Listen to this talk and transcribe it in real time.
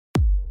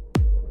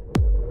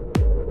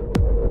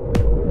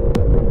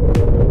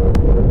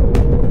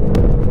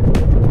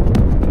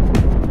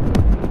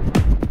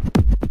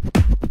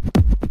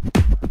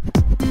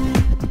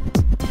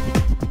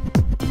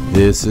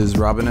This is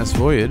Robin S.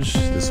 Voyage.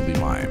 This will be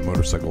my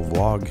motorcycle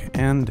vlog,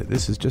 and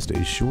this is just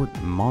a short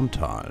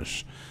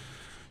montage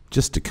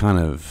just to kind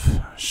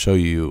of show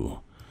you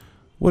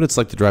what it's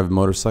like to drive a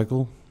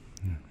motorcycle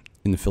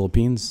in the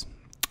Philippines.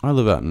 I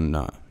live out in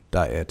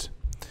Daet,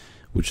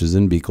 which is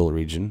in Bicol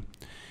Region,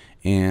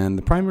 and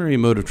the primary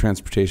mode of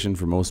transportation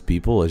for most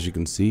people, as you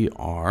can see,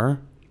 are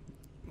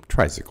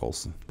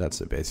tricycles. That's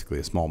basically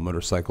a small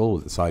motorcycle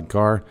with a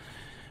sidecar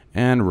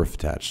and a roof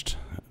attached.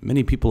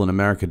 Many people in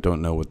America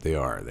don't know what they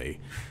are.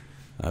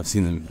 I've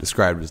seen them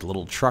described as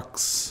little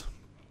trucks,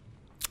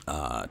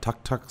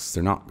 tuk-tuks.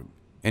 They're not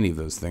any of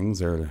those things.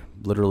 They're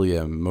literally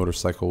a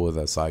motorcycle with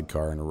a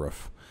sidecar and a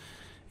roof.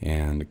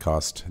 And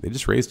they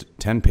just raised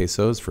 10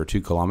 pesos for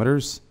 2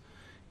 kilometers,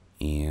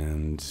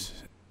 and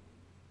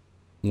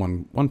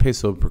one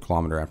peso per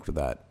kilometer after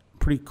that.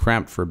 Pretty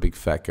cramped for a big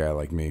fat guy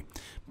like me.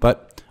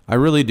 But I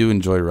really do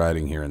enjoy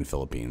riding here in the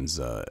Philippines.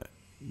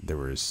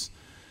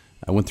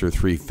 I went through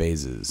 3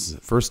 phases.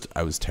 First,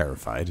 I was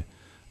terrified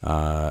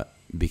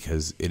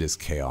because it is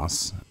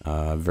chaos.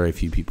 Very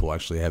few people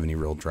actually have any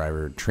real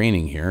driver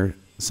training here.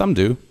 Some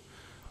do,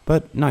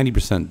 but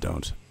 90%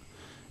 don't.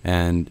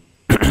 And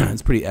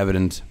it's pretty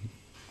evident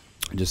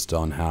just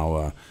on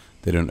how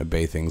they don't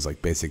obey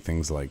basic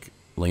things like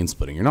lane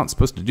splitting. You're not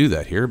supposed to do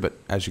that here, but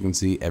as you can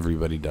see,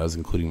 everybody does,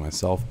 including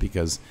myself,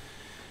 because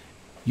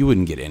you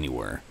wouldn't get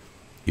anywhere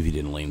if you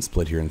didn't lane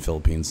split here in the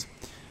Philippines.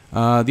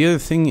 The other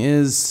thing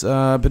is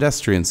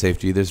pedestrian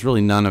safety. There's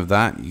really none of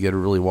that. You got to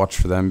really watch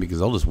for them because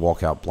they'll just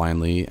walk out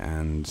blindly,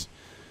 and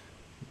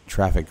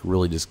traffic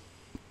really just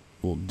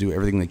will do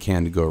everything they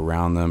can to go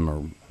around them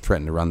or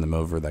threaten to run them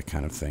over, that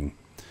kind of thing.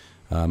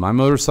 My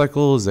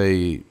motorcycle is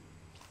a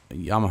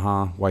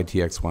Yamaha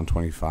YTX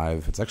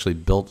 125. It's actually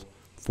built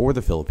for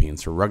the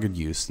Philippines, for rugged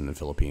use in the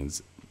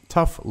Philippines.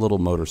 Tough little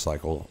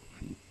motorcycle,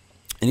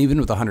 and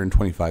even with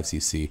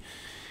 125cc,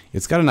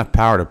 it's got enough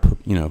power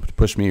to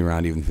push me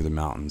around even through the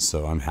mountains,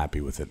 so I'm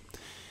happy with it.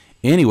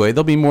 Anyway,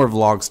 there'll be more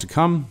vlogs to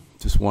come.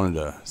 Just wanted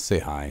to say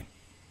hi,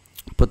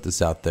 put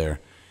this out there,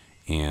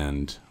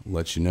 and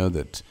let you know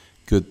that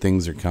good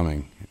things are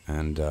coming.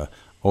 And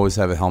always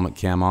have a helmet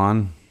cam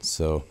on,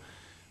 so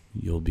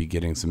you'll be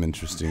getting some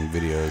interesting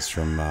videos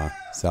from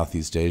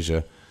Southeast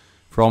Asia.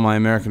 For all my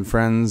American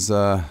friends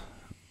who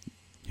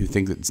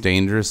think that it's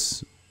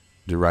dangerous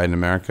to ride in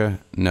America,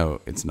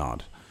 no, it's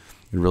not.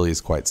 It really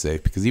is quite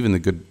safe because even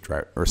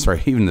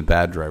the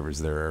bad drivers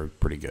there are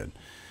pretty good.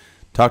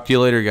 Talk to you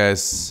later,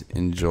 guys.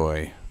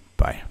 Enjoy.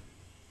 Bye.